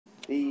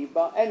the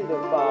end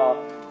of bar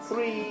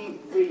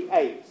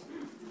 338.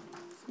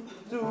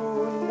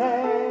 Tune.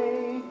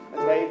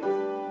 Okay,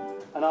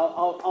 and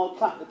I'll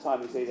clap the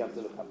timing so you don't have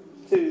to look up.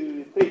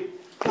 2, 3.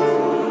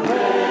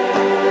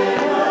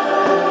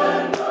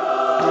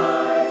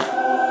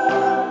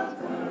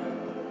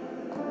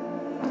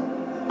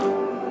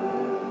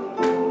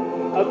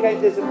 Okay,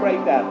 there's a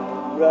breakdown.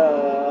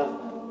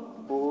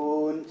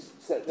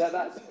 So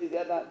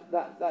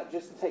that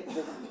just takes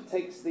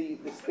the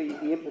speed,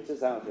 the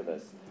impetus out of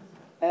us.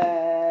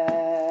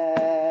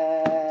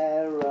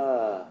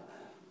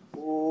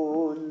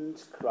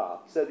 Und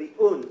Kraft. So the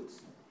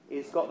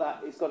it's got a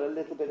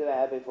little bit of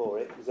air before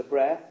it. There's a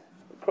breath,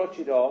 crotch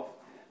it off.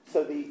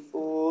 So the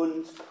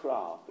und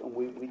Kraft, and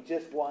we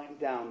just wind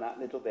down that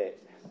little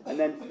bit, and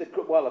then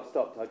while I've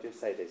stopped, I'll just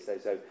say this.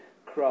 So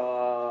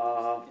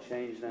Kraft,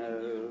 change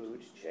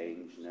note.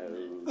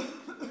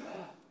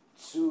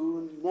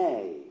 Tune.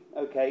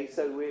 Okay,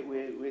 so we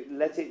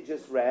let it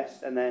just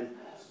rest, and then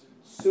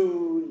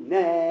Sunemen,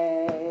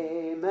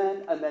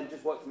 and then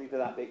just watch me for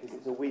that bit because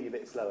it's a weeny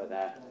bit slower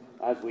there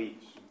as we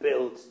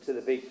build to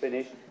the big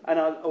finish. And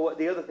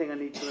the other thing I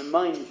need to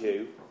remind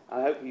you,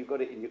 I hope you've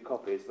got it in your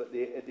copies, but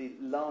the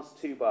last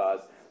two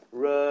bars,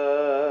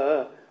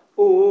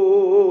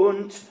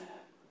 und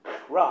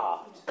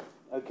Kraft.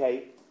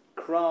 Okay,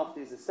 Kraft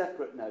is a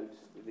separate note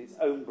with its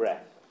own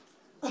breath.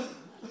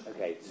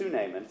 Okay,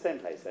 Sunemen, same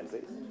place then,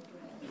 please.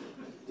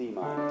 D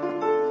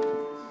minor.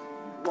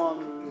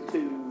 1,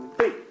 2,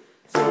 3.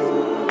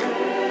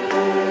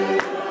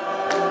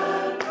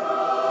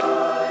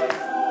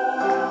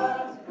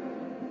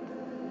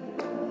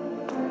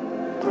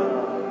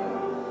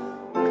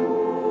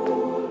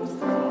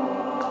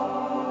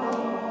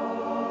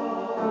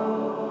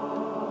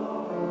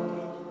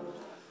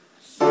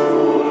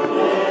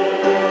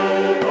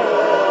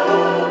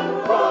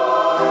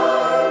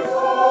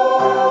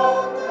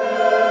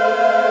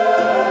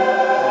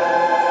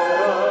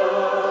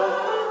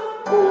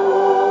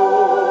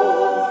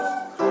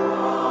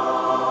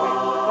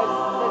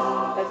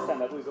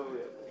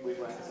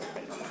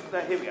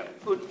 Here we go.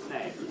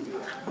 Untname.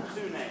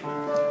 Tune.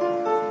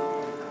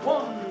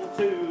 1,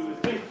 2,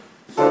 3.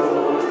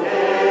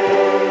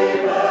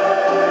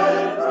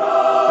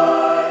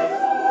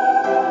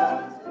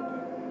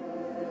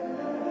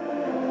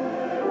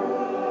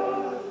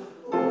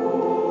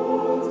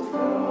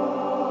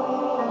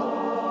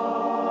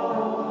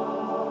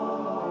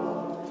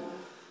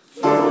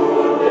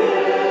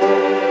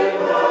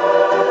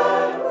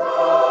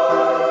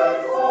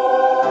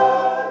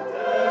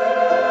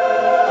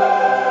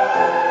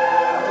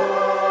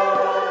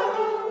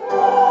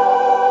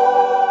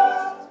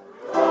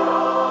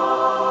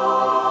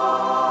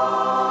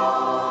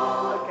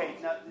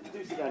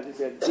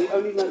 The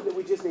only note that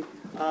we just need,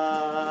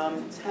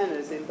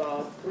 tenors in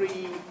bar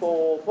 3,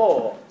 4,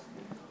 4.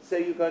 So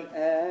you've got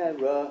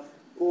Ära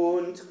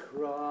und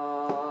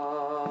Kraft.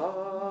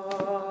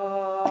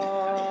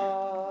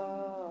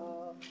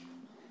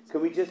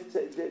 Can we just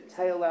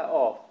tail that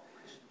off?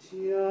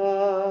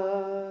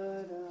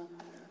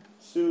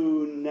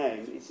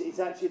 Sunem. It's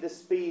actually the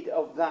speed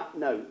of that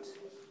note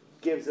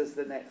gives us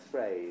the next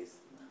phrase.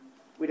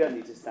 We don't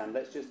need to stand.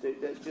 Let's just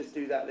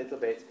do that little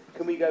bit.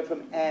 Can we go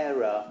from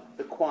Era,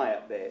 the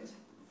quiet bit?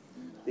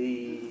 Do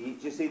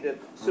you see the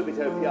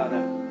subito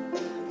piano?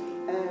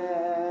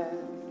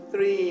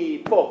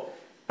 3, 4.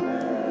 1,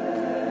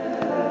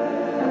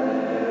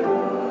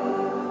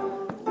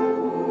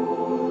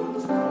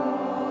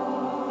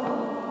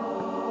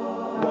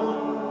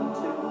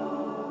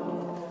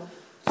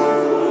 2.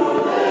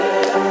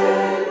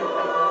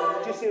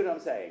 Do you see what I'm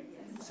saying?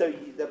 So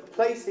the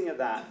placing of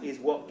that is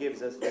what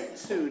gives us the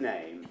two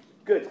name.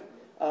 Good.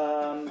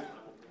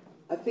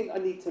 I think I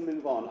need to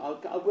move on.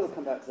 I will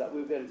come back to that.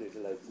 We were going to do it a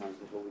load of times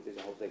before we do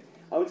the whole thing.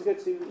 I want to go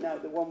to now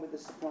the one with the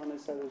soprano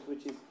solos,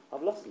 which is,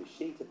 I've lost my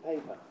sheet of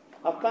paper.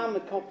 I found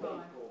the copy.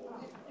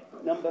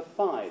 Number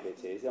 5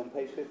 it is, on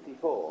page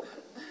 54.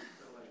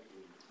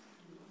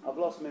 I've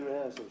lost my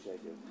rehearsal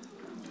schedule.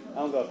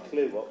 I haven't got a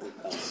clue what we've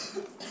done.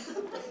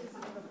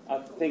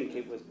 I think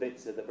it was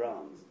bits of the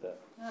Brahms,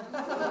 but...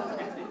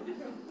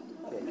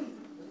 Okay.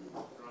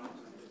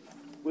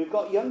 We've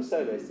got young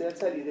soloists. Did I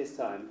tell you this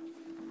time?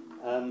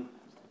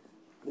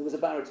 There was a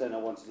baritone I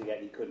wanted to get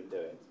and he couldn't do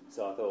it.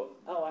 So I thought,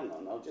 oh, hang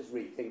on, I'll just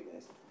rethink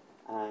this.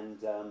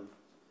 And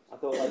I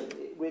thought,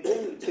 we're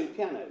doing it with 2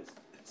 pianos.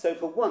 So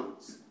for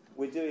once,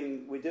 we're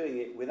doing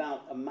it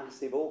without a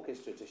massive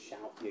orchestra to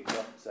shout your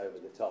guts over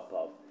the top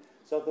of.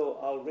 So I thought,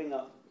 I'll ring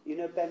up,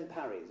 Ben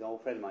Parry's an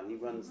old friend of mine. He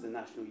runs the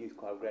National Youth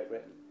Choir of Great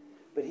Britain.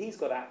 But he's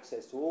got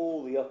access to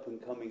all the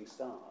up-and-coming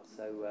stars.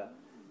 So,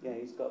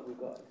 we've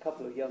got a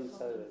couple of young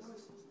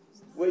soloists.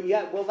 Well,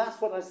 that's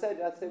what I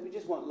said. I said, we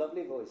just want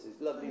lovely voices,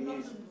 lovely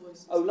music. London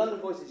voices. Oh, London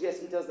voices, yes,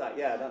 he does that.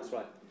 Yeah, that's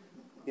right.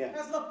 Yeah. They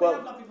have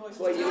lovely voices.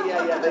 Well,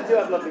 yeah, they do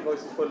have lovely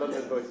voices for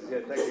London voices.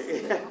 Yeah, thank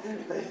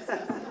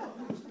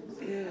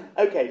you.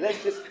 Okay,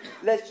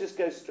 let's just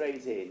go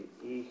straight in.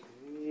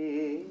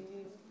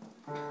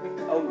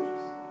 Oh.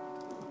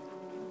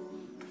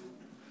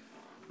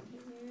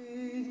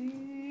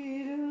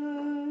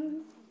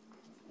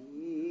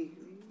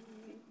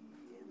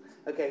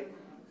 Okay.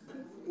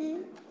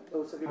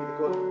 Also give me the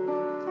chord.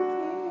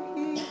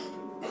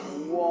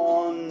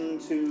 1,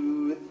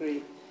 2,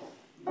 3.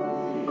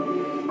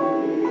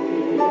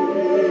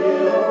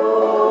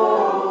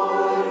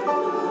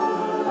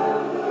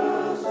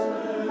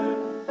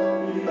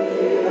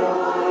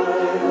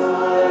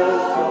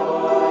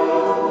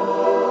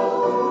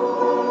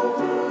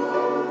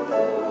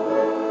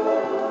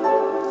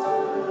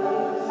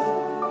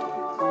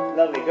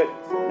 Lovely, good.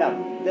 Now,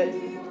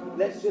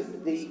 let's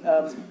just, the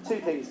two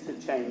things to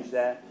change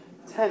there.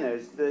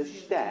 Tenors, the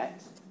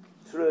stet,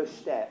 through a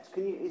stet.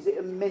 Is it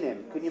a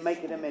minim? Can you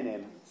make it a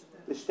minim?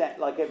 The stet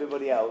like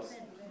everybody else?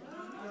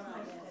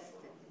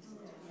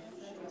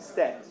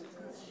 Stet.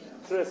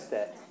 Through a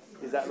stet.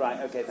 Is that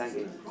right? Okay, thank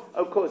you.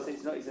 Of course,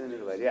 it's not, it's in the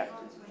middle word, yeah.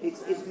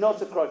 It's not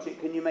a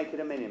crotchet. Can you make it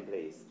a minim,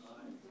 please?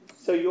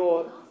 So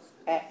your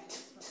et,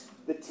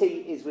 the T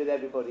is with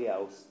everybody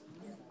else.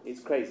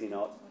 It's crazy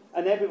not.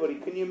 And everybody,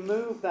 can you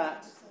move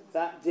that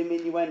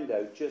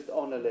diminuendo just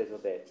on a little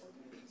bit?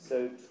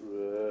 So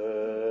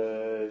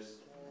trust.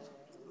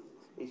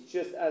 It's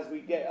just as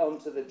we get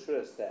onto the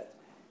trust step.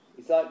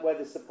 It's like where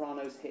the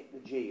sopranos hit the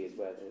G is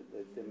where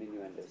the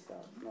diminuendo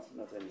starts,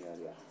 not any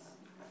earlier.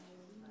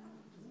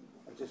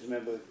 I just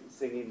remember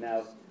singing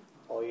now,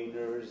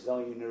 Einer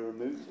seiner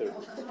Mutter,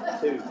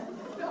 too.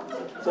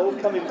 It's all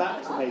coming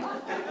back to me.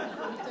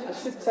 I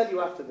should tell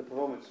you after the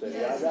performance,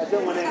 really. I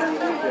don't want any of you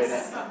doing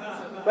it.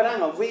 But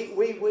hang on, we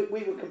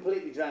were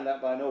completely drowned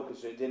out by an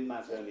orchestra. It didn't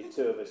matter, only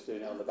two of us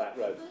doing it on the back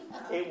row.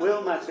 It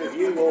will matter if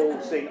you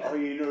all sing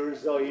Einer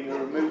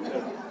seiner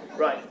Mutter.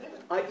 Right,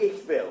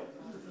 ich will.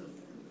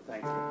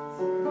 Thank you.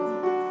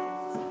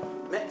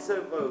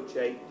 Mezzo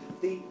voce.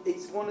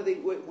 It's one of the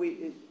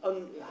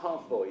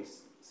half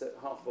voice. So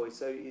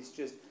it's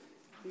just.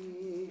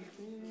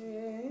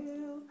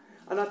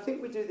 And I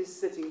think we do this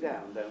sitting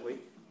down, don't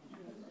we?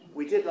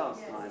 We did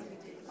last time.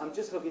 I'm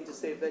just looking to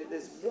see if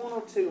there's one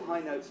or two high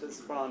notes for the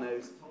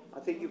sopranos.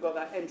 I think you've got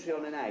that entry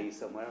on an A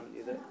somewhere, haven't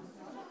you?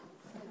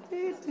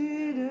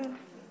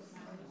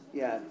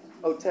 Yeah.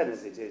 Oh,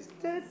 tenors it is.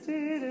 That's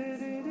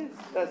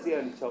the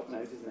only top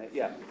note, isn't it?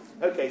 Yeah.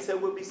 Okay, so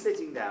we'll be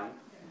sitting down,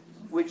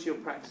 which you're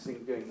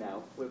practicing doing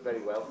now. We're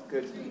very well.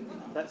 Good.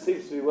 That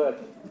seems to be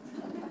working.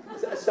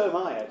 So am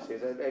I, actually.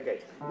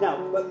 Okay.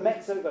 Now, but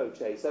mezzo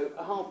voce, so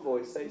a half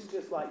voice, so it's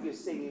just like you're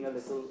singing a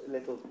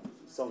little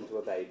song to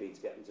a baby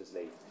to get them to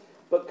sleep.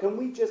 But can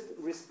we just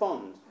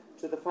respond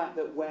to the fact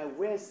that where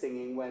we're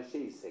singing, where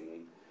she's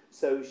singing?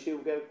 So she'll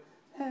go,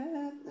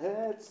 and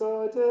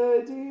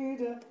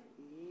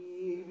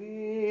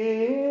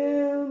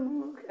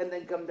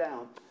then come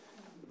down.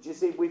 Do you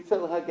see, we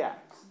fill her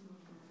gaps.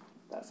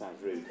 That sounds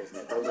rude, doesn't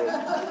it? Okay,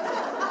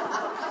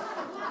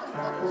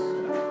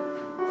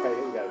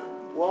 here we go.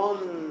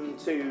 1,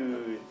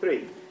 2,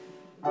 3.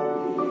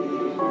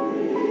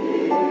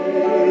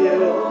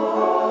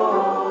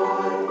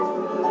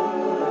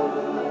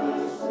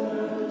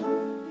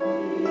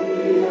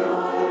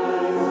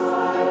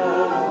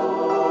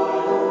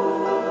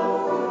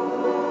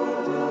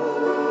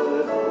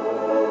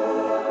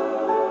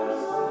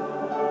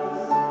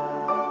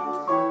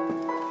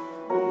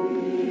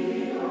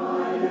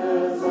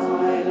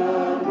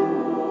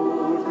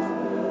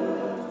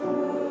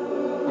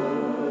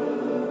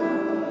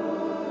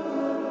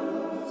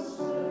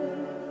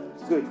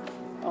 Good.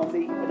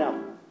 Now,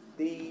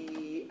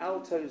 the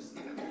alto's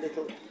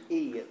little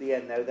E at the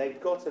end, though, they've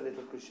got a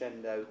little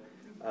crescendo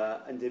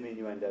and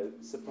diminuendo.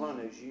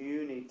 Sopranos,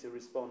 you need to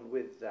respond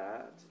with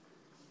that.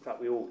 In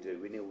fact, we all do.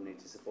 We all need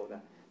to support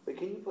that. But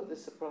can you put the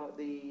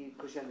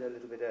crescendo a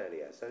little bit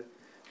earlier?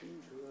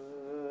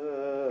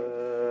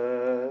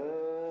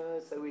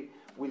 So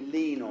we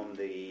lean on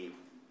the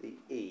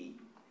E.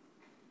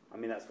 I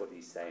mean, that's what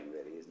he's saying,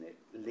 really, isn't it?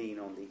 Lean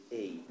on the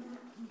E.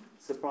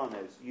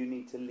 Sopranos, you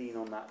need to lean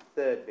on that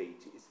third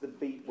beat. It's the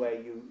beat where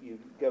you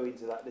go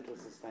into that little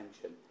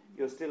suspension.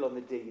 You're still on the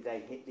D, they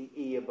hit the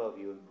E above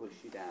you and push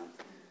you down.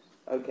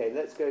 Okay,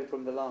 let's go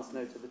from the last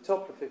note to the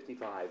top of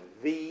 55.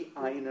 V,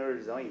 einer,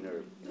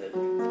 seiner.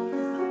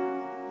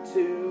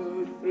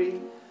 2,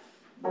 3.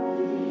 V,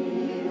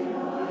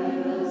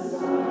 einer,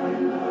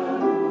 seiner.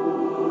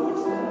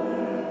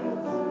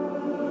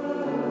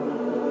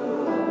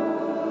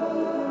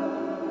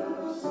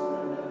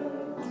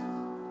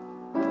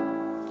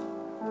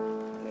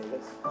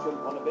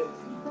 Jump on a bit.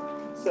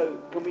 So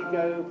can we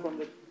go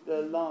from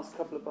the last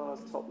couple of bars,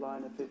 top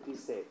line of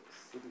 56? If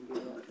you can do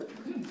that.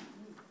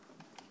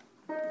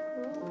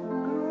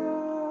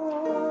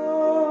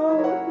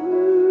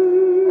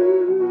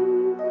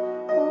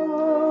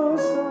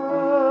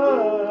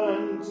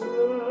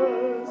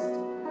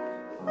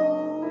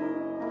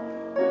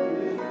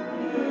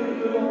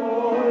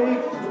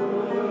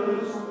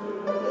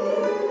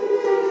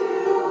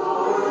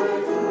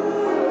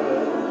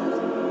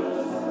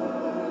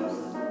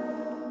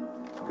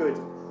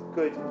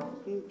 Good.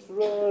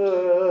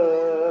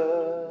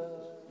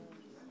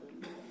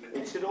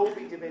 It should all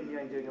be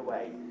diminuendo doing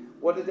away.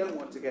 What I don't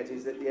want to get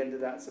is at the end of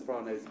that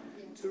sopranos,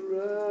 trusten.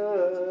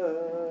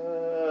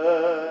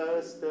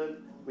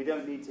 We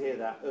don't need to hear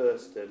that,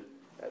 ersten.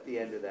 at the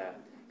end of that.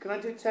 Can I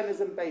do tenors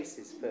and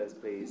basses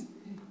first, please?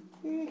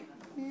 2,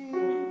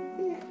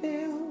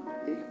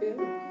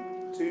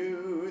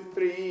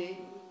 3.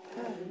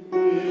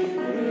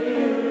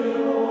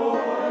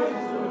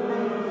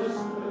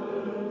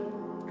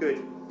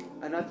 Good.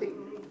 And I think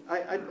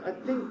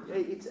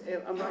it's.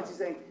 I'm right in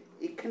saying,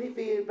 can it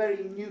be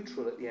very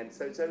neutral at the end?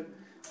 So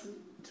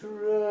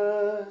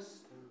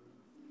trust.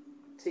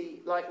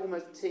 T, like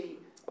almost T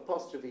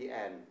apostrophe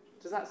N.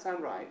 Does that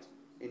sound right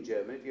in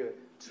German? If you're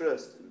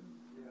trust,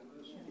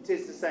 it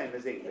is the same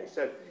as English.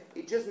 So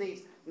it just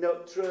needs no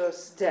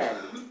trusten.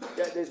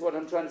 That is what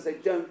I'm trying to say.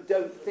 Don't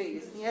think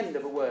it's the end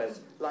of a word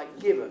like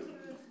given.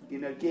 You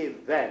know,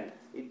 give then.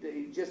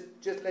 Just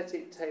let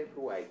it take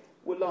away.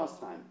 Well, last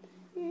time.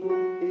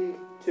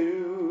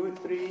 2,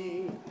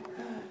 3.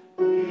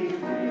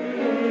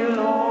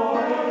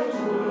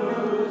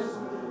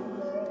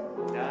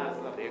 That's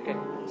lovely. Okay.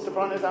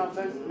 Sopranos,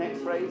 altos.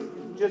 Next phrase.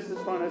 Just the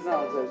sopranos and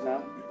altos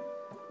now.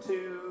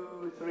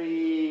 2,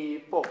 3,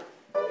 4.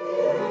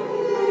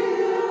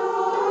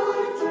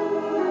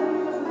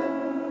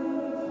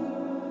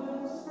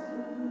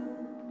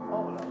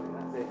 Oh, lovely.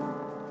 That's it.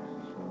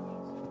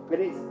 But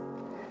it's.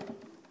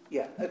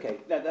 Yeah, okay.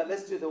 Now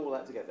let's do all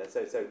that together.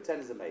 So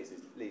tenors and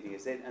basses leading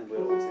us in, and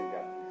we'll all sing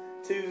that.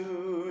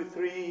 2,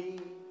 3.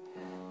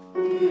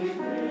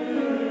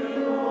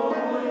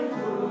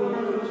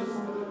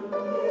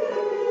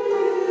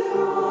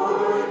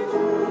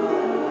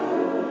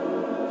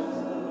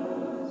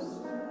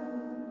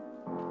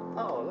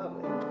 Oh,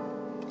 lovely.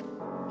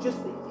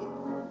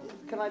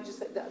 Can I just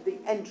say that the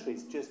entry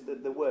is just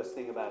the worst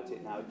thing about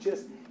it now.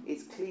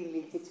 It's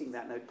cleanly hitting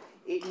that note.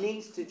 It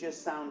needs to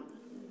just sound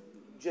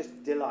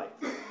just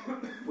delightful.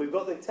 We've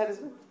got the tenors,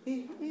 and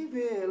then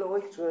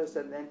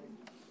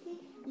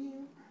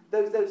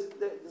the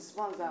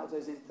sopranos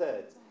altos in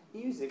thirds.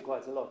 He uses it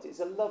quite a lot. It's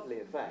a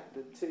lovely effect.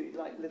 The two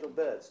like little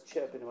birds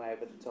chirping away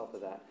over the top of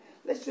that.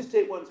 Let's just do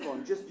it once more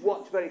and just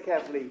watch very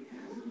carefully.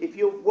 If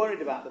you're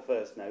worried about the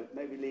first note,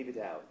 maybe leave it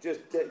out. Just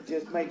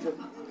make sure.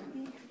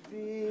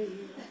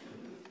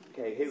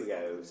 Okay, here we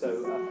go.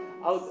 So,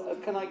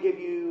 can I give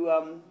you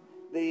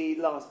the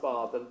last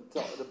bar, the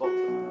top of the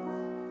bottom?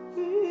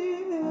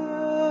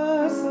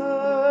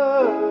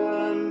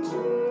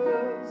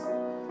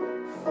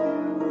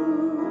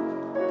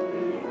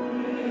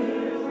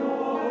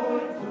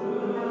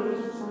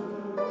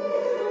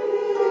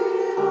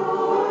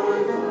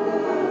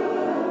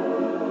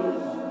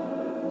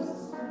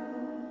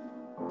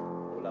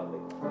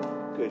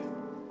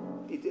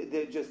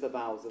 Just the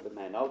vowels of the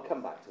men. I'll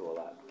come back to all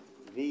that.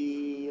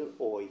 Veal,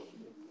 oi.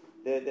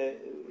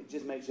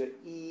 Just make sure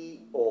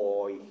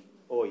oi.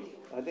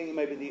 I think it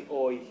may be the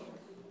oi.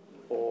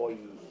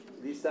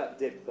 It's that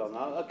diphthong.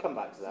 I'll come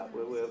back to that.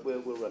 We'll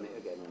run it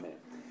again in a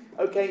minute.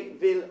 Okay,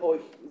 veal,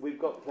 oi. We've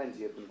got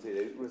plenty of them to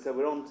do. So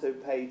we're on to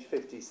page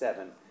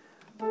 57.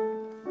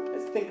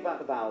 Let's think about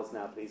the vowels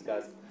now, please,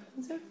 guys.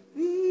 So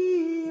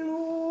veal,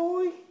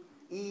 oi.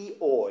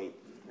 Oi.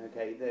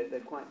 Okay,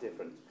 they're quite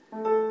different.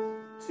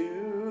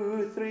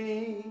 2,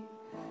 3.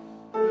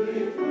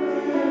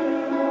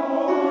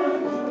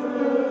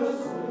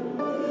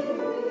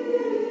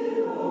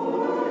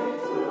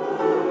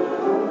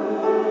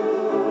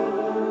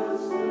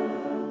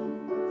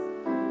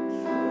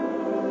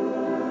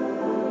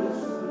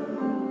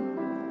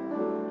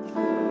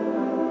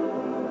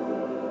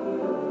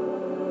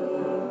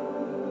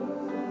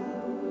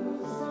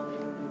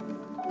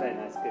 Very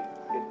nice, good.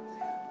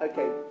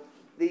 Okay.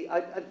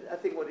 I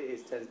think what it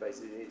is, tenors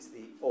basses, it's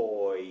the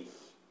oi.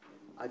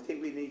 I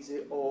think we need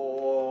to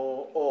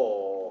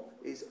or.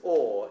 Is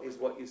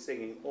what you're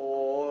singing.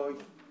 Or.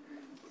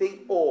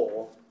 Think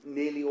or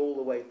nearly all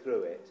the way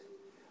through it.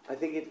 I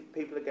think if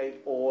people are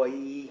going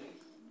oi,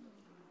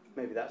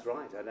 maybe that's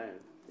right, I don't know.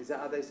 Is that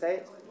how they say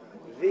it?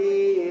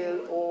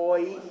 Veal,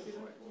 oi,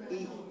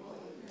 e.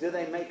 Do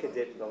they make a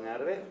diphthong out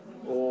of it?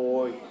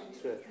 Oi.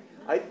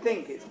 I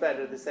think it's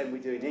better the same we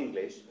do in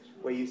English,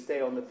 where you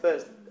stay on the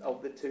first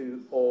of the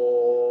two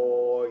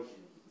oi.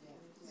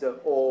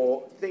 So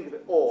or, think of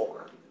it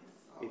or,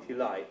 if you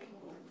like,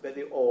 but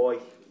the oi,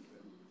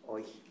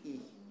 e.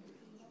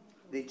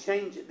 The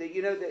change,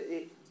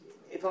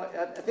 if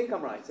I think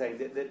I'm right saying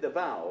that the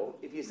vowel,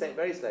 if you say it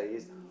very slowly,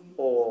 is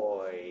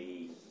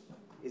oi.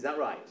 Is that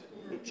right?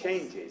 It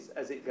changes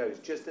as it goes,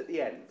 just at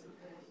the end.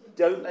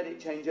 Don't let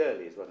it change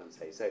early, is what I'm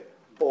saying. So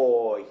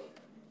oi,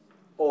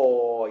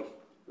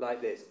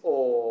 like this,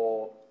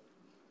 or,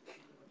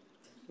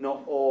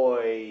 not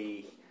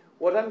oi.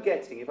 What I'm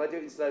getting, if I do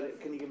it slowly,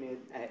 can you give me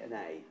an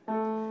A?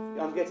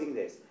 I'm getting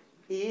this.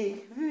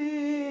 Ich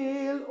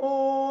will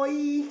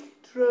euch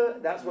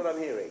that's what I'm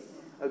hearing.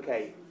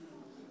 Okay.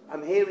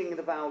 I'm hearing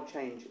the vowel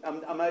change.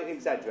 I'm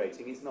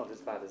exaggerating. It's not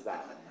as bad as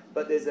that.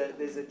 But there's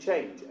a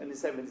change. And the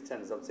same with the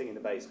tenors. I'm singing the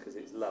bass because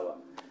it's lower.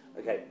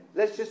 Okay.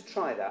 Let's just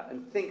try that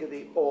and think of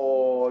the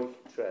euch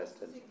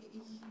trösten.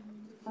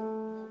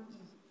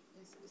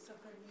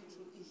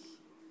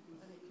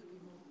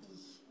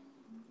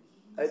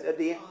 At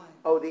the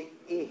the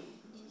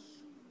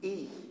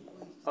I.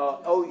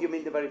 Oh, you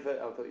mean the very first?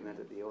 Oh, I thought you meant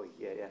at the oi.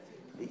 Yeah.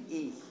 The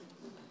E.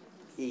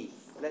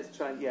 Let's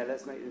try. Yeah,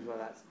 let's make this one.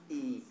 That's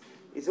E.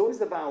 It's always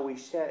the vowel we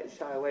shy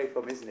away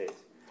from, isn't it?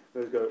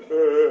 Let's go.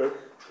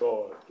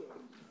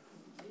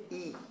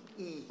 E.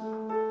 Here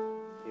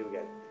we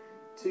go.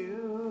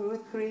 2,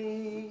 3.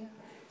 E.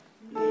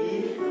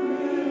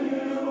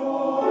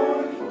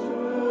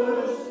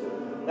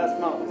 That's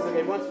marvellous.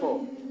 Okay, once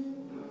more.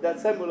 That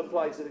same will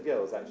apply to the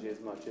girls actually as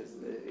much as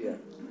yeah.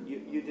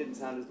 You didn't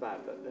sound as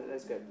bad, but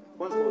let's go.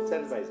 Once more,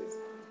 10 basics.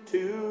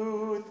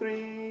 2,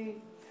 3.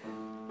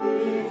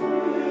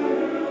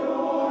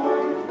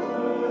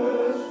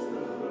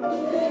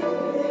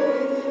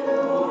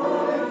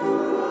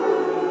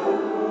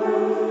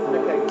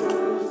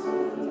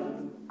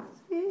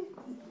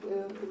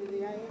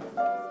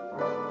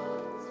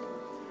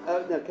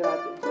 No, can I?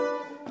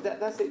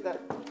 That's it. That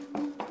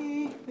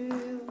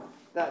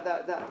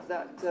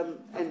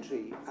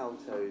entry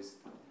altos.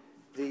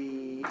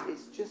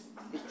 It's just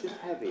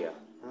heavier,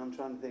 and I'm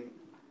trying to think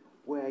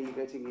where you're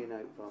getting your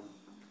note from.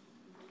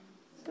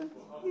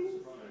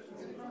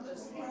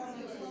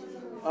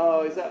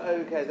 Oh, is that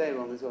okay? They're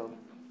wrong as well.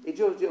 It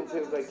will feel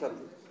very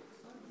clumsy.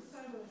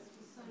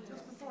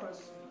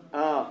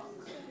 Ah,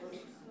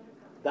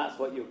 that's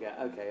what you'll get.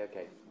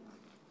 Okay.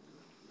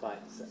 Right.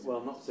 Well,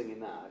 I'm not singing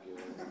that.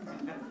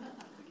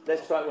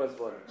 Let's try it once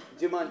more.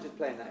 Do you mind just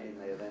playing that in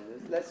there then?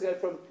 Let's go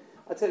from.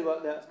 I'll tell you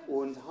what.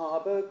 Und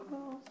habe.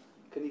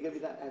 Can you give me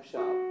that F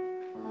sharp?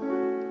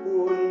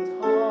 Und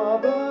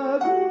habe.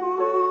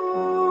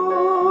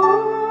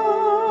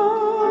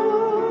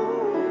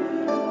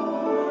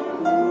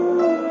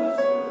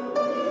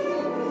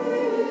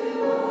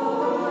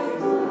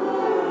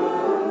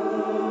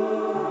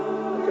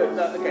 Good.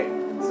 Okay.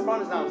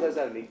 Sopranos and altos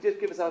only. Just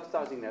give us our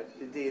starting note.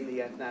 The D and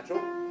the F natural.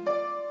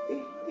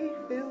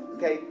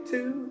 Okay.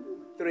 2,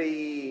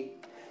 3.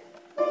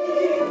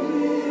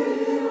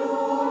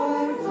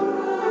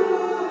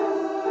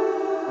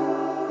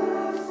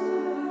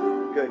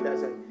 Good,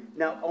 that's it.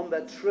 Now on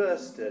the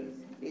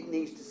Truston, it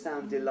needs to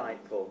sound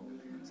delightful.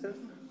 So,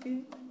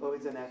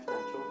 it's an F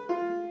natural.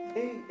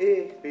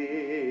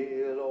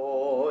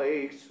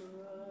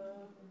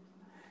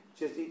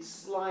 Just it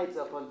slides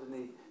up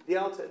underneath. The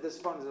alto, the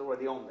sopranos are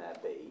already on their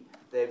B.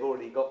 They've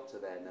already got to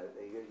their note.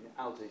 The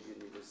altos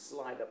usually just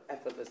slide up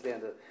effortlessly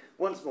under.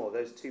 Once more,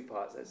 those two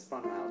parts. That's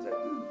soprano and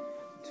alto.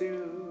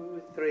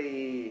 2,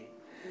 3.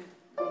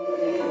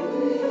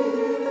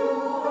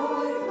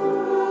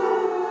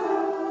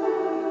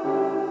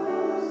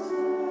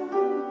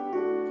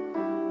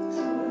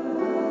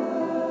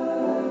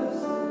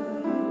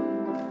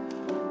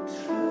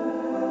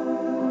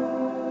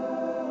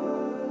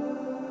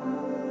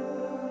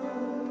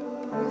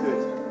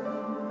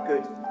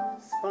 Good.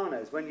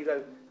 Sopranos, when you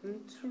go,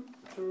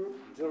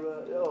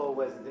 oh,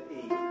 where's the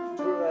E?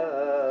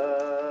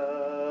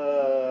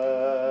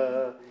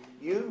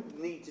 You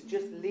need to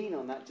just lean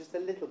on that just a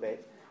little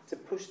bit to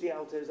push the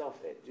altos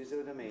off it. Do you see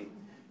what I mean?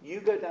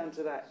 You go down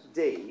to that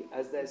D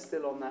as they're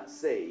still on that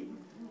C.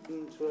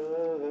 You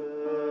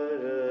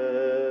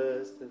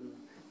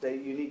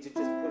need to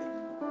just push.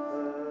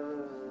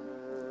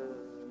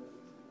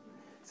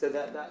 So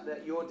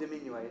that your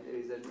diminuendo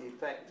is an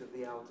effect of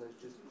the altos,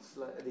 just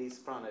these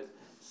sopranos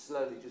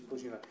slowly just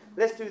pushing up.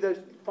 Let's do those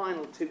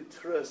final 2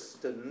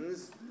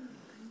 Trustons.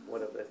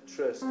 What are the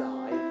Trusti?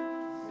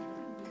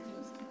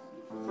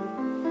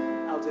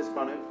 Alto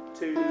soprano.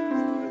 2,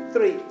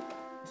 3.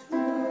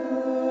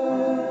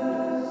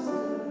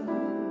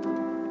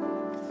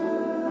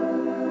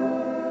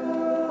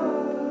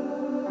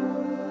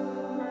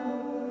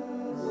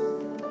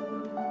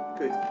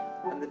 Good.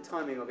 And the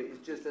timing of it is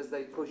just as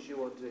they push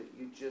you onto it.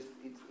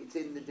 It's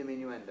in the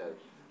diminuendo.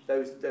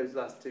 Those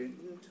last 2.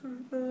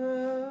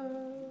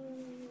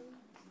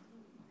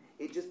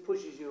 It just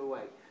pushes you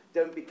away.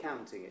 Don't be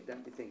counting it.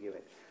 Don't be thinking of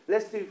it.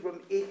 Let's do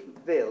from Ich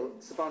will,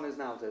 sopranos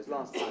and altos,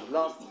 last time.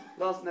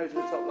 Last note of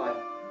the top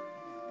line.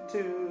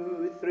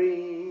 2,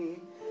 3.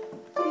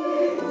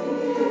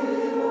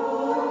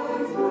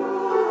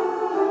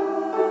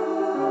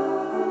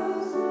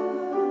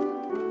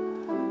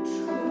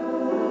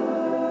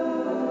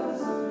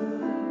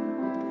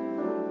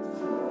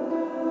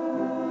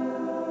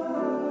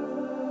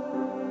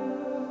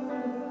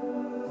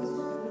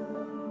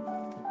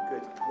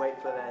 Good. Wait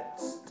for that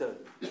stun.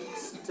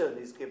 Stun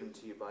is given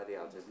to you by the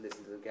altos.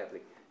 Listen to them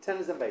carefully.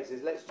 Tenors and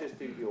basses. Let's just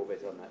do your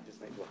bit on that.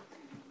 Just make sure.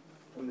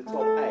 From the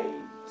top, A,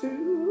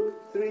 2,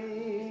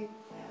 3.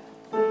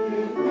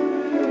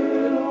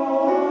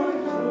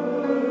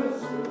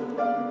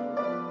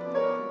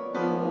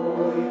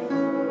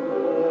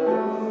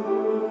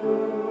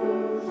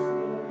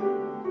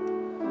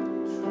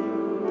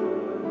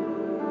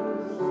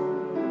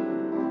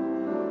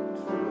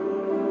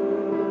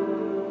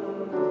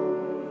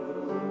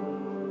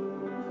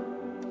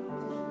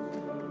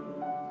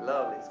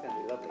 Lovely, it's going to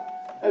be lovely.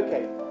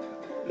 Okay.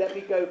 Let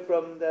me go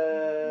from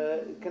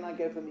the. Can I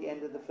go from the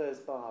end of the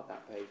first bar of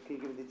that page? Can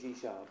you give me the G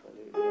sharp?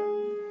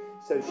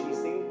 So she's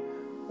singing.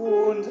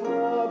 Und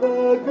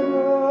habe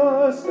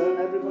Größen.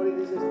 Everybody,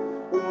 this is.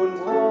 Und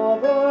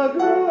habe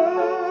Größen.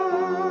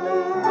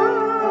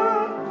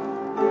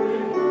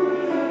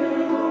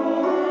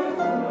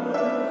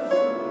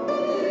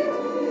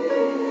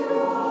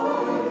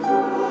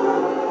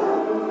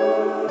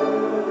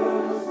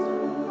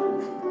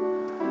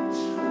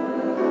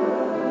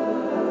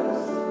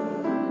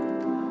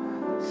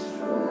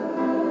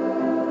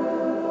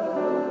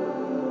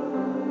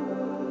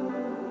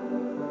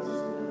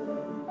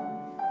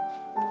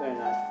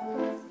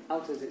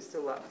 it's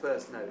still that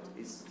first note.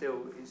 It's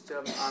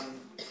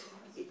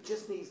it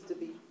just needs to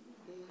be.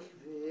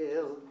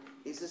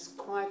 It's as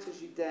quiet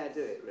as you dare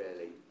do it,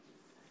 really.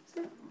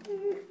 So,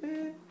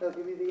 I'll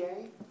give you the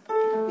A.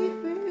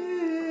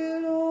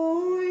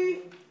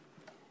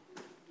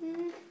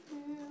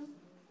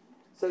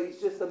 So it's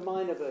just a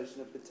minor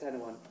version of the tenor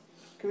one.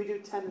 Can we do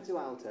tenor to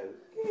alto?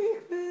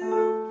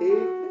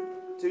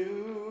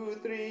 2,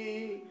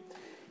 3.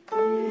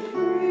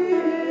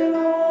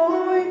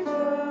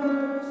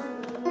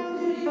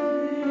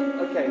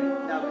 Okay,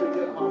 now can we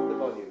do it half the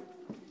volume?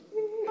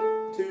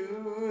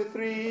 2,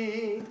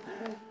 3.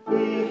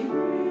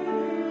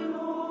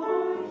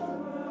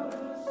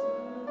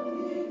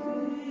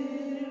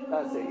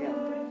 That's it, yeah.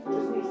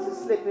 Just needs to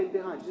slip in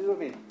behind. Do you know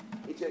what I mean?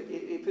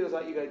 It feels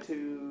like you go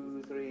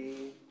 2,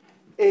 3.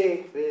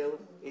 Ich will.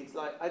 It's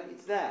like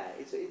it's there.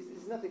 It's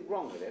nothing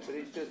wrong with it, but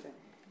it's just.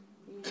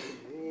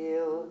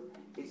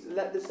 It's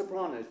let the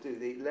sopranos do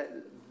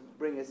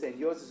bring us in.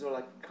 Yours is sort of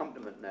like a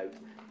accompaniment note,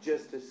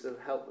 just to sort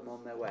of help them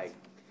on their way.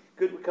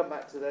 Good, we'll come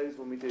back to those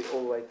when we do it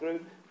all the way through.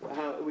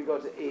 How we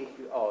got to E.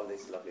 Oh,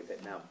 this lovely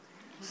bit now.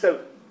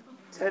 So,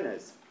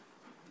 tenors.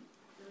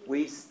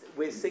 We're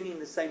singing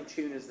the same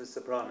tune as the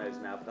sopranos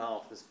now, but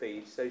half the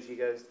speed. So she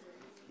goes.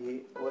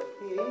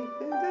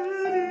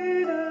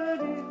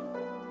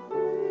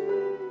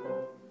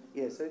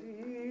 Yeah, so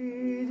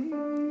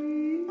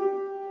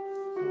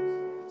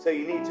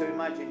you need to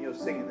imagine you're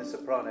singing the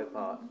soprano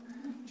part,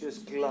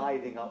 just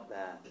gliding up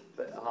there,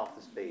 but half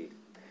the speed.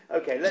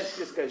 Okay, let's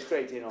just go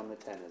straight in on the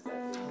tenors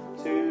there.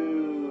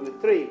 2,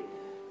 3.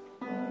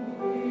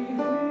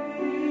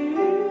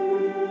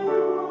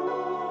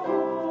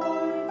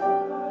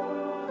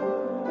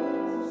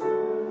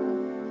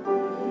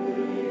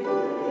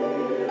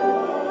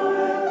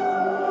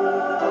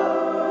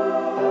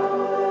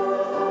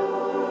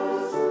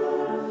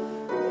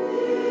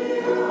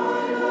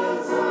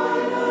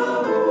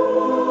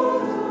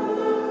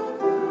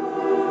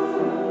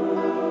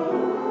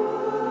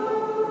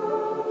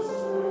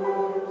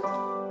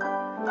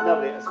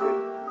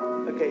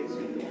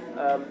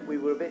 We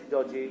were a bit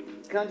dodgy.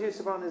 Can I do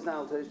sopranos and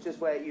altos? Just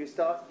where you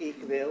start.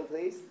 Ich will,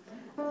 please.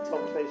 Top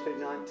of page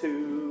 59.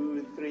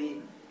 2,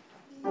 3.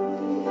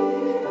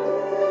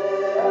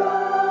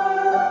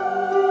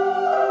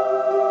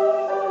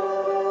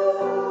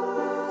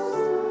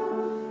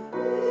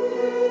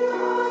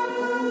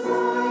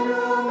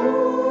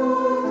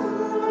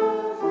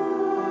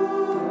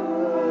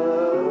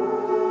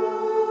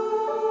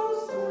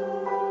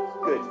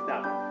 Good.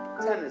 Now,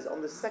 tenors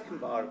on the second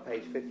bar of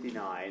page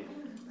 59.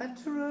 I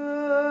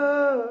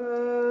trust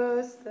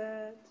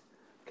that.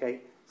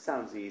 Okay,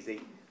 sounds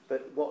easy,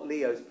 but what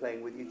Leo's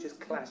playing with you just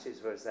clashes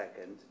for a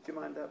second. Do you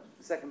mind the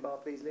second bar,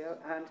 please, Leo?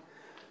 And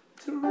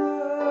trust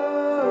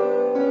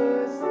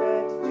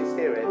that. Just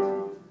hear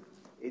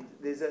it.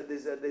 There's a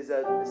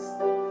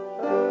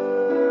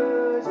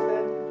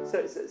so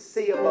it's a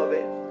C above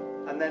it,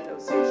 and then a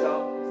C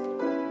sharp.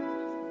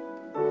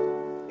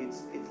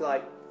 It's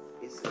like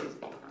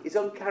it's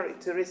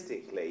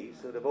uncharacteristically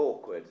sort of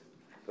awkward.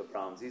 For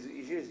Brahms, he's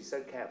usually so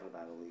careful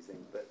about all these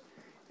things, but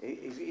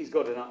he's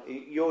got enough.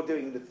 You're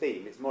doing the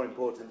theme. It's more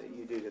important that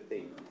you do the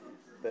theme.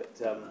 But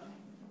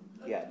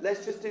yeah,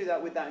 let's just do that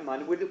with that in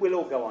mind. We'll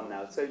all go on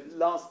now. So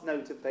last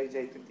note of page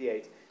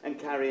 858 and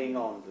carrying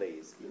on,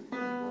 please.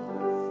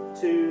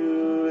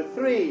 2,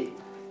 3.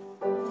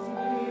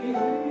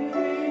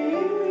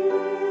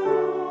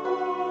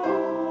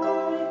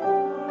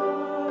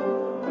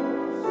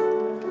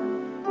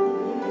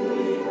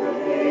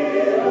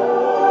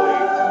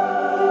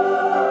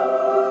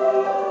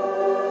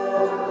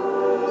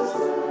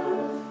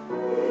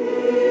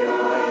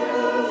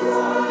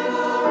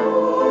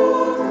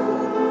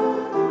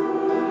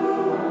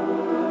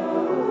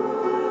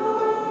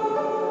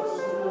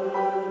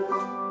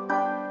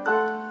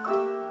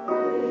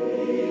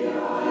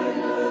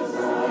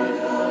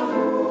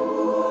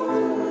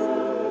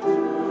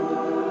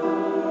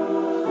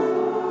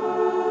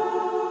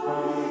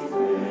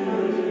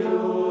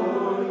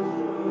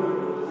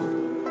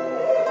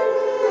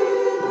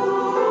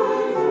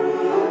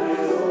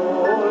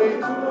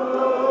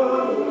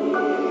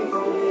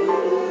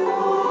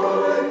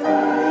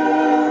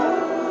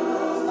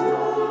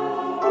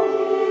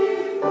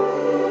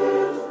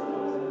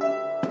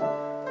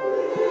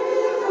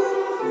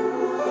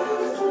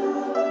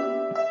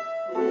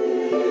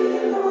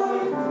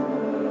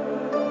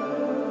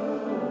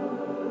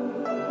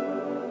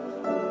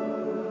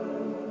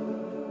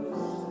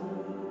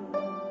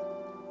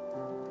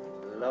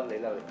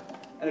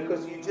 And of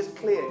course, you just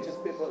clear,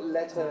 just before,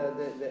 let her,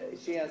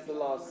 she has the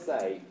last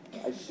say,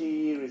 as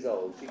she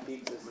resolves, she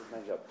keeps us as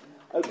many up.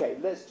 Okay,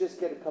 let's just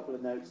get a couple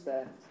of notes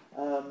there.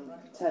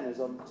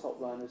 Tenors on the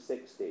top line of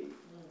 60.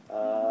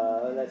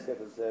 Let's go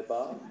for the third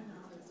bar.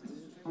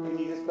 Can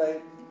you just play?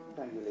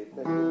 Thank you, Lee.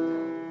 Thank you.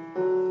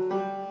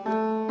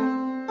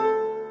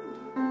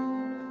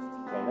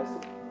 Okay, let's do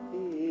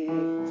 3,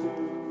 2,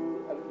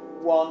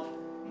 1.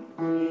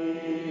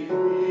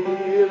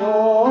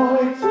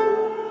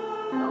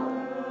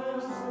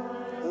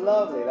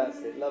 Lovely, that's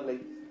it, lovely.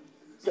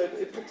 So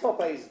if the top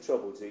A is a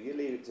trouble to you,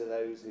 leave it to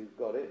those who've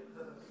got it.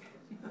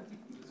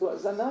 So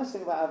it's a nice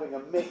thing about having a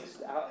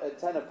mixed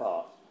tenor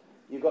part.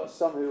 You've got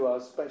some who are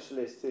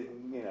specialists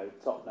in,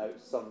 top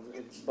notes, some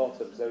in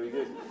bottom. So you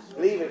just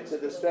leave it to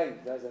the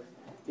strength.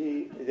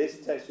 This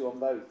tests you on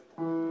both.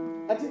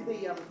 I did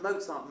the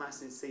Mozart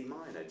Mass in C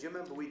minor. Do you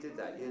remember we did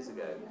that years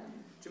ago?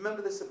 Do you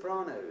remember the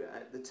soprano,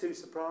 the two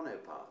soprano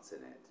parts in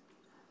it?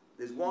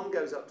 There's one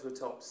goes up to a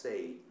top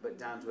C, but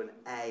down to an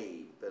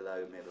A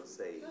below middle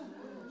C.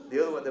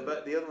 The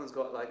other one's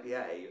got like the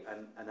A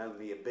and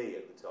only a B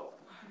at the top.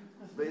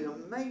 But it's an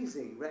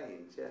amazing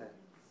range, yeah.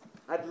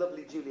 I had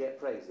lovely Juliet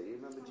Fraser. You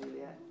remember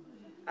Juliet?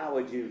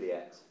 Our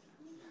Juliet.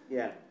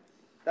 Yeah.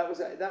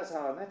 That's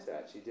how I met her,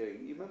 actually,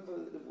 doing. You remember,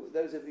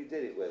 those of you who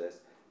did it with us,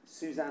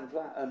 Suzanne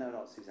Flowers. Oh, no,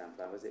 not Suzanne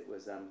Flowers. It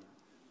was,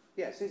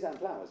 Suzanne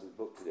Flowers was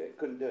booked to do it.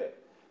 Couldn't do it.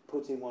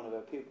 Put in one of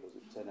her pupils,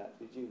 which turned out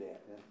to be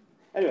Juliet. Yeah.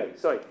 Anyway,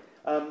 sorry.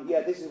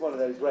 This is one of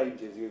those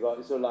ranges you've got.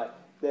 It's sort of like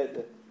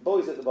the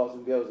boys at the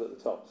bottom, girls at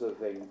the top sort of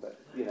thing, but,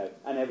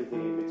 and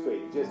everything in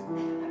between. Just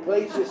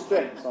place your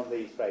strengths on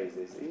these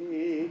phrases.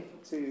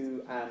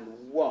 2 and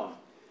 1.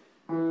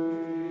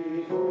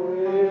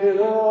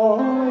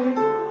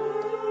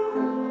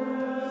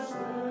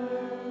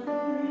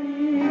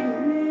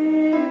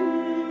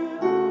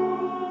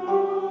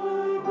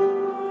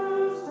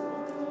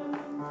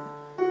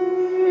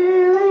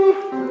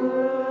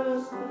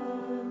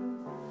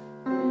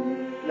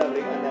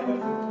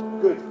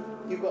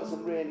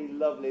 Some really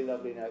lovely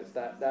notes.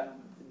 That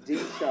D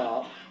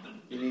sharp,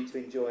 you need to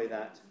enjoy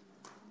that.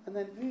 And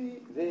then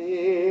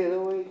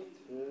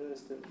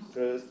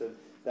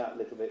that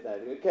little bit there.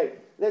 Okay,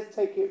 let's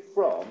take it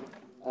from,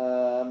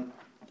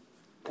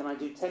 can I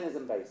do tenors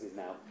and basses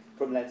now?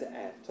 From letter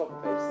F, top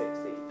of page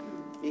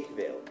 60. Ich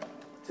will.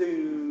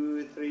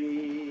 2,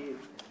 3.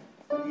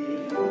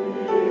 Ich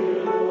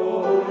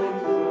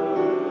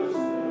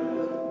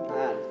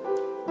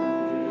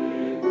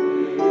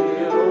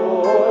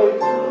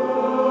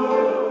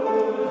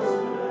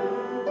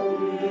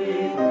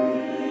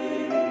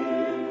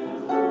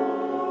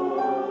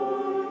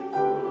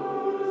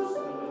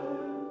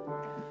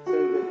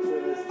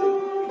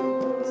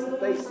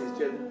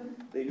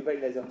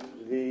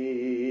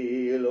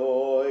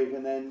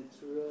and and then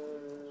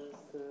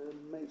trust,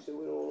 make sure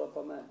we're all up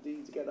on that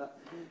D together.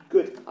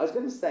 Good. I was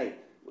going to say,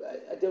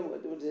 I don't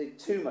want to take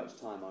too much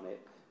time on it,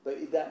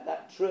 but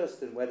that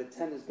trust and where the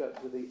tenors go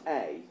to the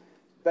A,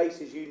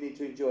 basses you need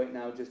to enjoy it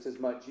now just as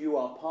much. You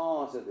are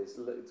part of this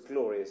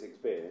glorious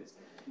experience.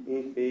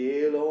 Ich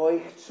will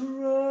euch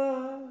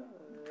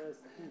trust.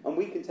 And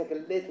we can take a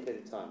little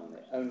bit of time on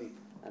it, only,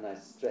 and I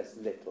stress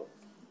little.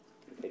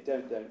 Okay,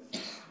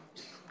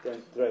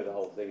 don't throw the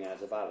whole thing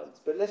out of balance.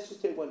 But let's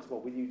just do it once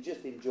more. Will you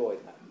just enjoy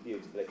that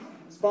beautifully?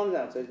 Sopranos and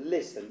altos,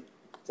 listen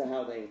to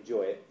how they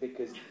enjoy it,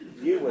 because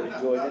you will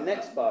enjoy the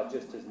next part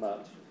just as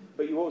much,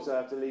 but you also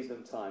have to leave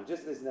them time.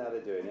 Just listen to how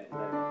they're doing it,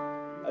 and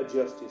then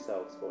adjust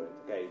yourselves for it.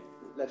 Okay,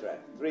 letter F.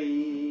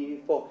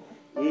 3, 4.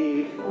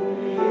 Ich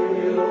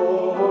will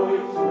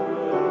euch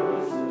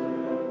trösten.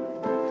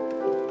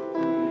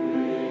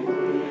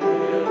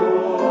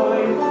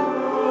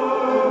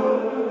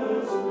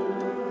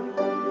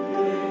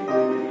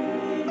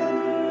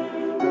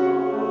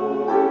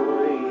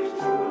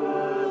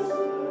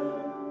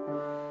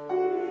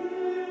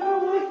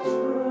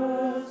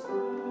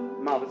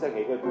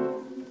 Okay, good.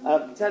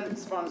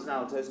 Sopranos and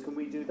altos, can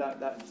we do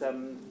that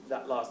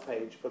last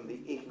page from the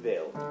Ich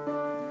will?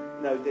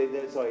 No,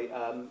 sorry,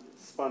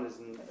 sopranos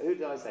and... Who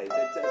did I say?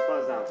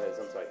 Sopranos and altos,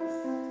 I'm sorry.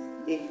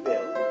 Ich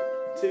will.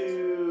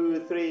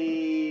 2,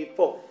 3,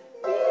 4.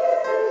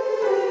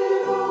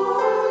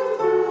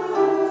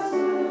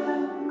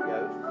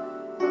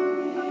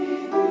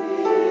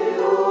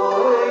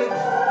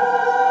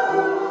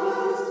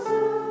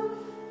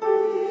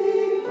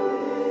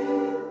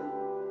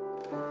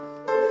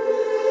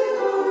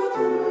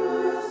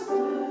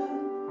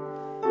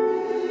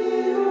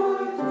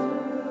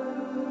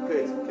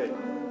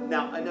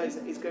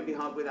 It's going to be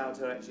hard without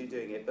her actually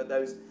doing it, but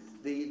the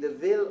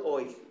will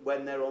euch,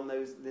 when they're on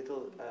those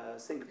little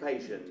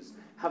syncopations,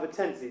 have a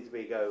tendency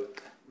to go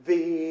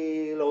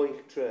will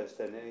euch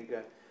trösten, and you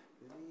go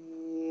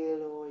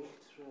will euch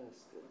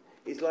trösten.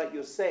 It's like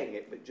you're saying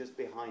it, but just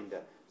behind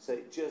her. So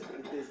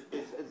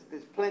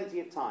there's plenty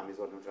of time, is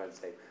what I'm trying to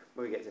say.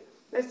 When we get to,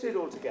 let's do it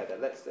all together.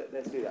 Let's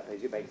do that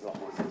page. It makes a lot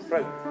more sense.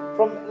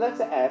 From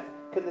letter F,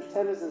 can the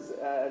tenors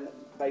and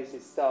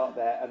basses start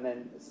there, and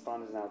then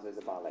sopranos and altos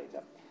a bar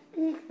later?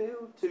 Ich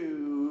will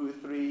 2,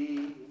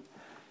 3.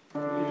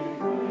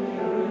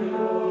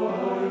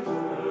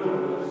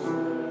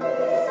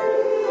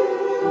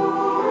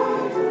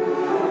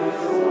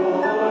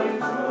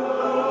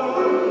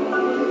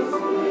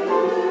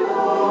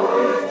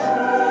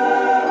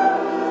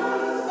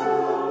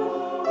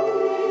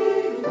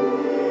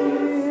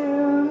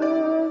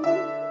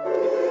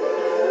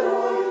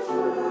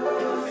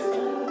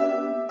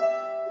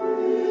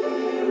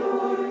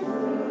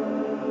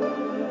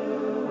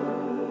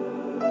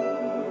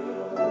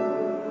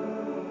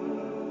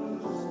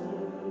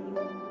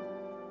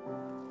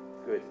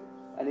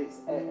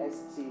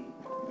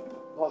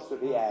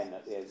 the N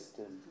at the end.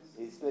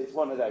 It's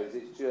one of those.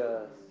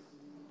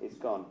 It's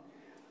gone.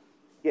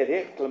 Yeah, the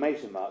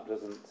exclamation mark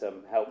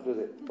doesn't help, does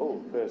it?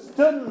 Oh, first.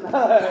 We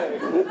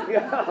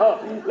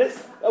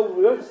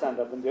won't stand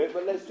up and do it,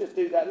 but let's just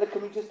do that. Look,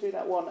 can we just do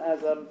that one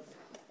as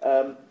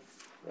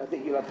I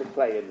think you'll have to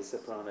play in the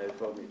soprano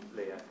for me,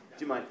 Leah.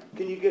 Do you mind?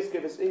 Can you just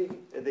give us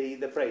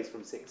the phrase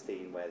from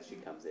 16 where she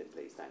comes in,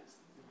 please? Thanks.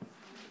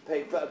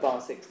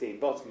 Bar 16,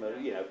 bottom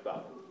of,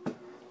 bar.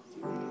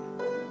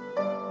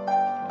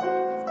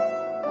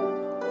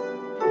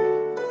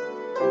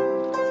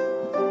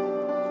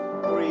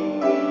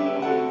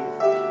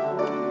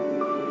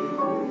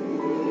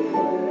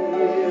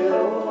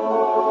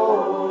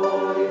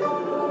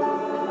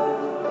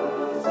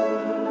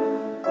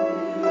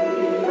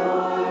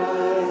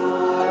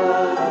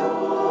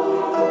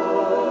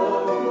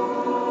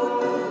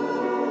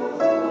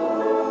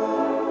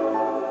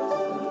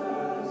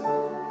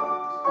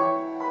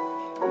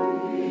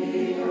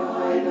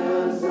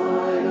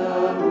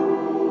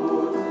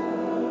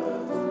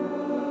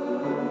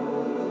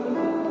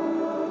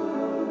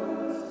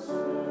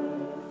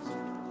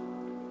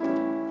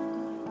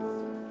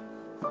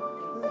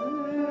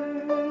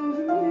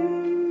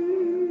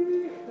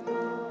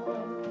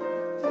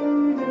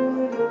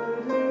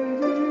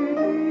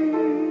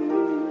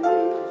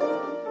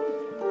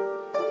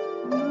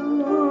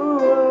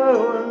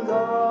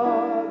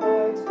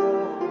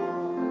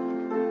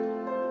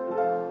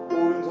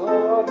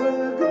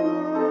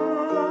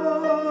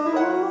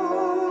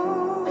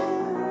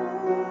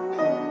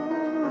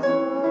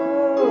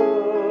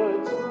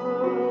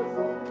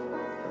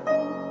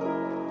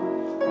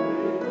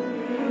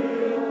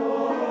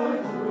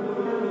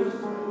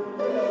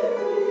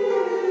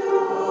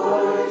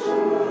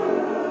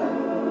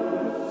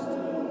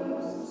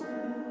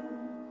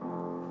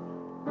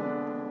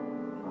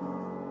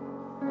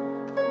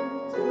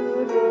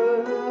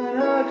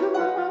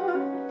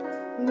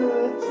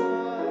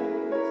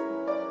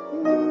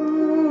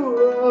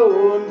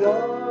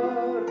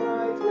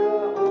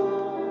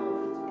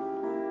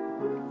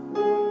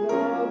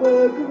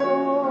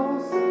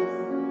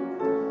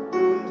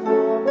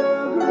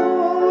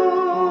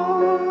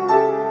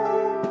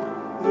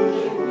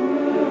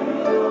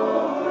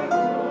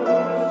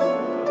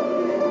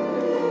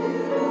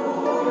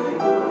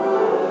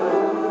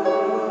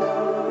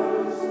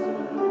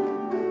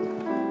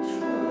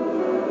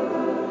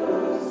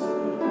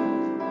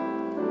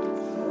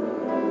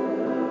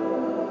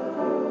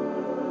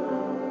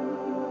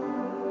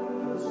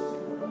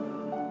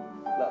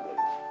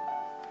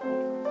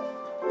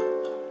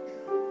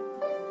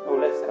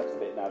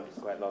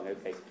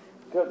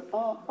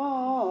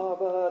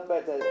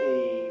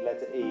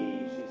 Letter E,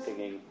 she's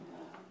singing.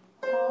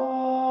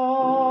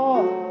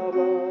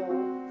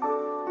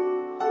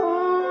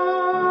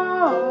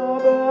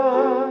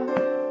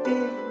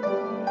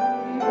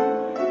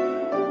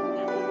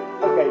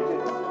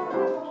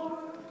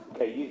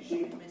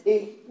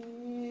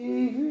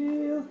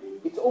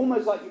 It's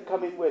almost like you're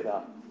coming with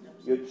her.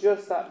 You're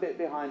just that bit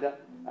behind her,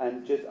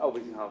 and just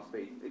obviously half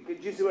speed. Do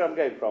you see where I'm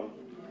going from?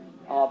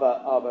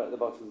 Arbor at the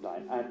bottom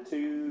line. And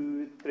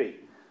 2, 3.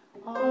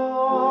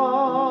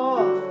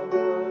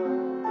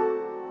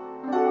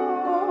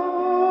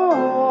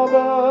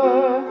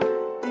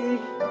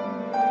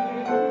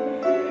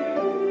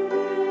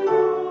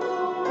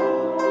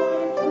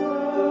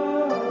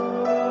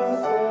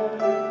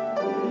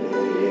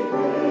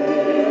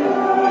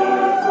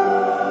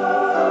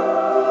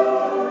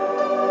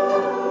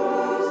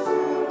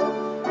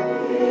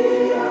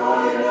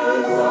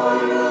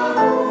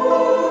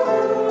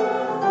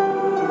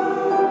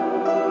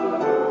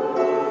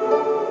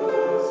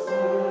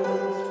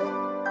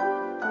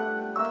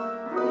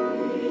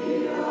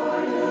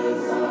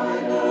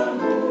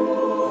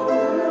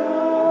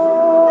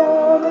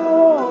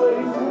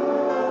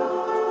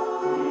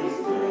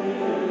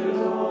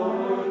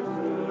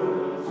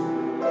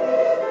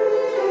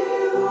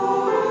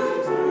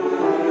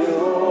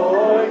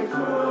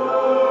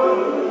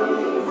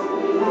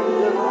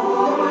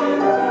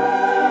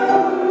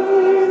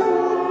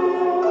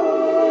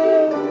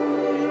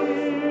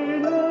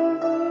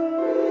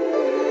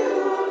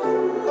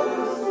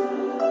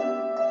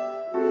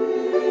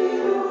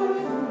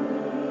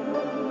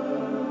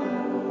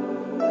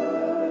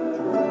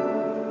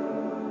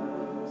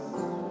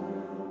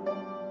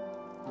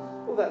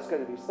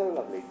 Going to be so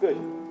lovely. Good.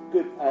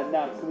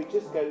 Now, can we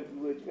just go?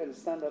 We're going to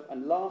stand up.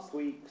 And last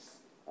week's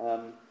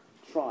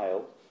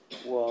trial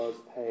was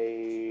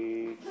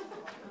page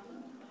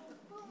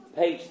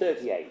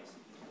 38.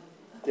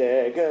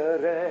 I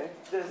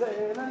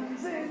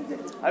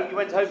hope you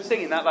went home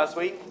singing that last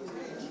week.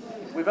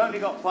 We've only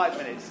got 5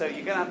 minutes, so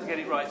you're going to have to get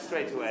it right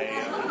straight away.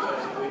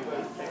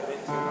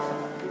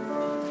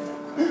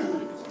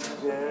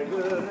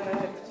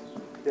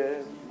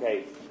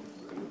 Okay.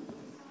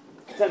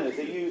 Tenors,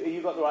 have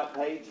you got the right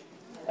page?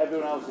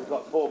 Everyone else has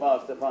got 4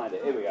 bars to find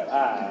it. Here we go.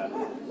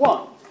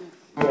 1.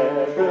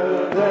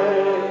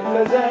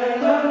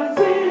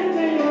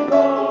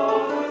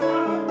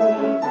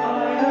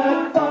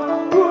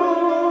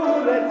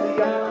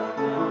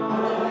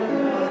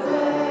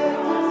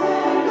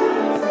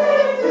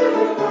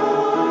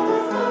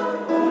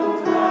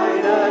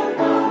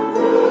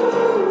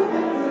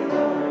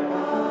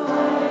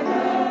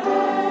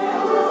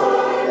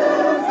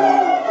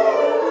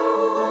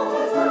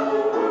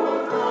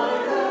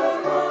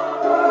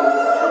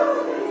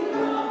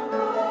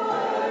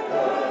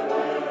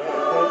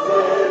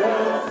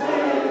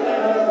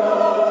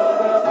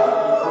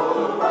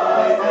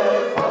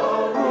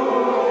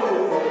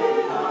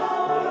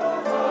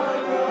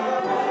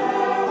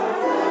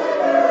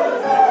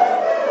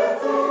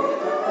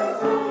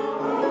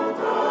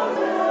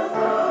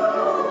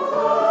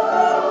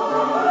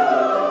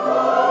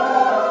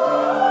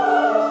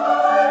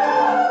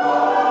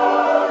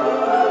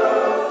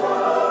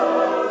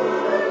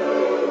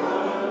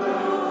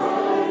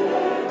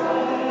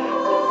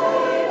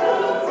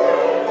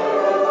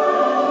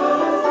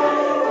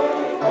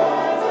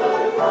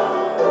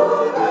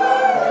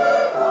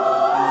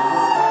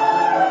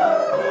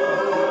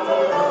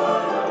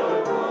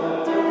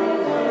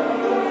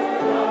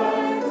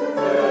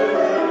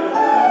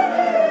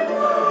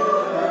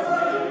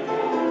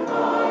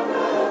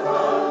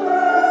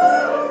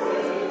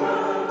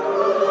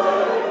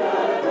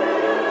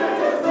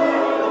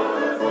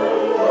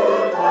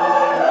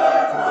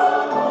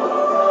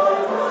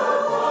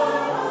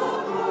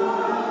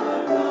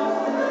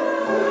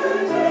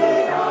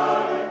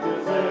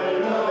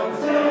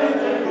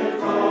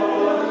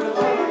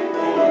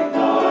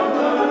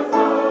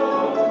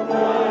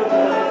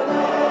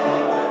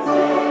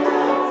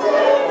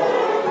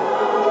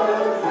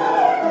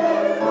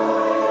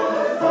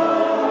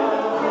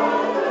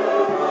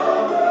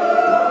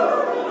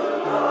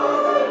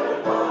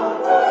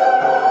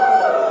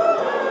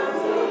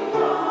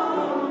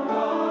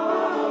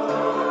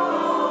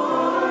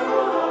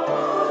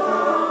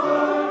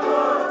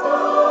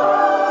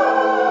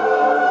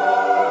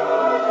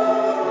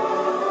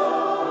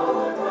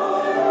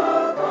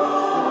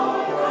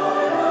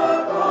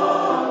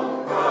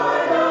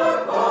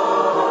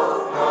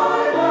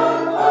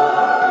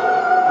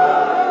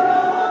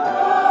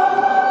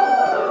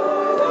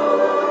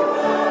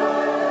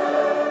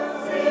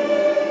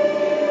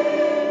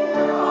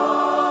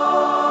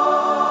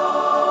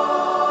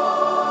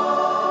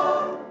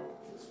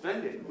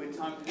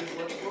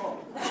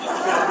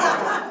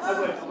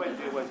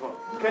 before.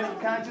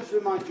 Can I just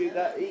remind you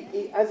that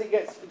as it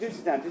gets, do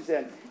sit down,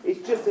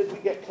 it's just as we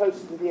get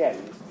closer to the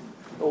end,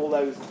 all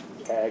those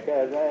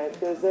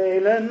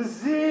Seelen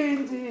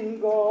sind in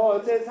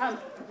Gottes Hand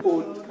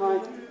und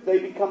kein, they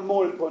become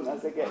more important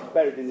as they get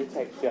buried in the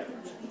texture.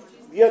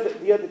 The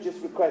other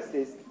just request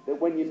is that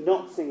when you're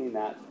not singing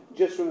that,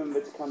 just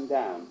remember to come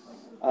down.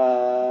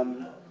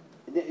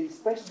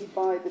 Especially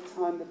by the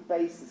time the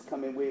bass is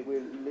coming,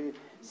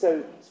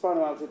 so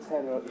soprano, alto,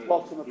 tenor at the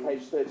bottom of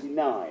page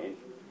 39.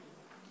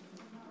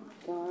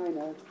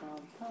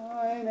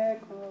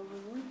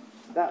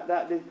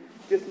 That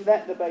just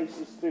let the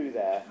basses through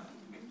there.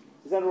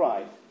 Is that all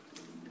right?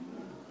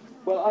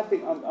 Well, I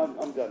think I'm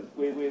done.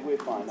 We're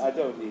fine. I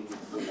don't need you to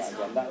sing that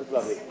again. That was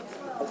lovely.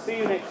 I'll see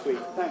you next week.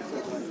 Thanks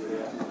for coming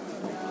here.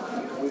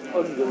 We've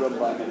underrun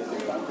by a minute.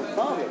 That was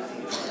marvellous.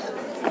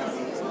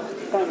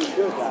 Sounding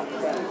good, that.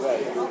 Sounding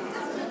great.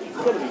 It's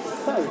going to be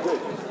so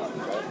good.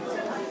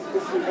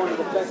 This will be one of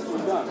the best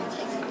we've done.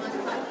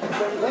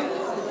 Don't you think?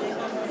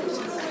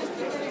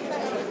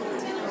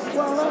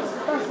 Well,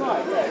 that's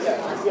right.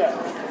 Yeah.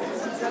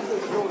 That's what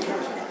it's all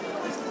about.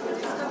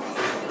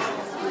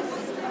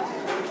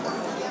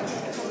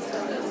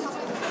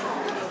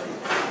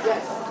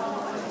 Yes.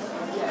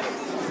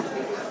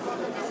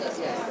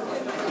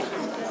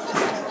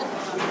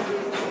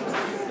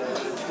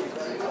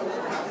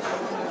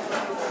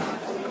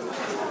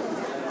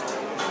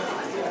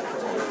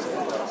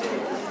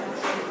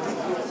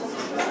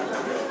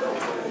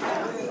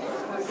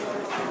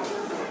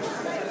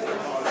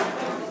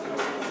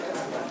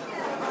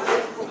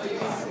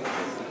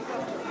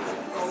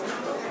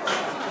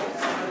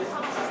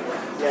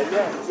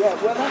 Yeah.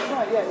 Well, that's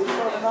right. Yeah, it's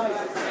rather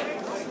nice.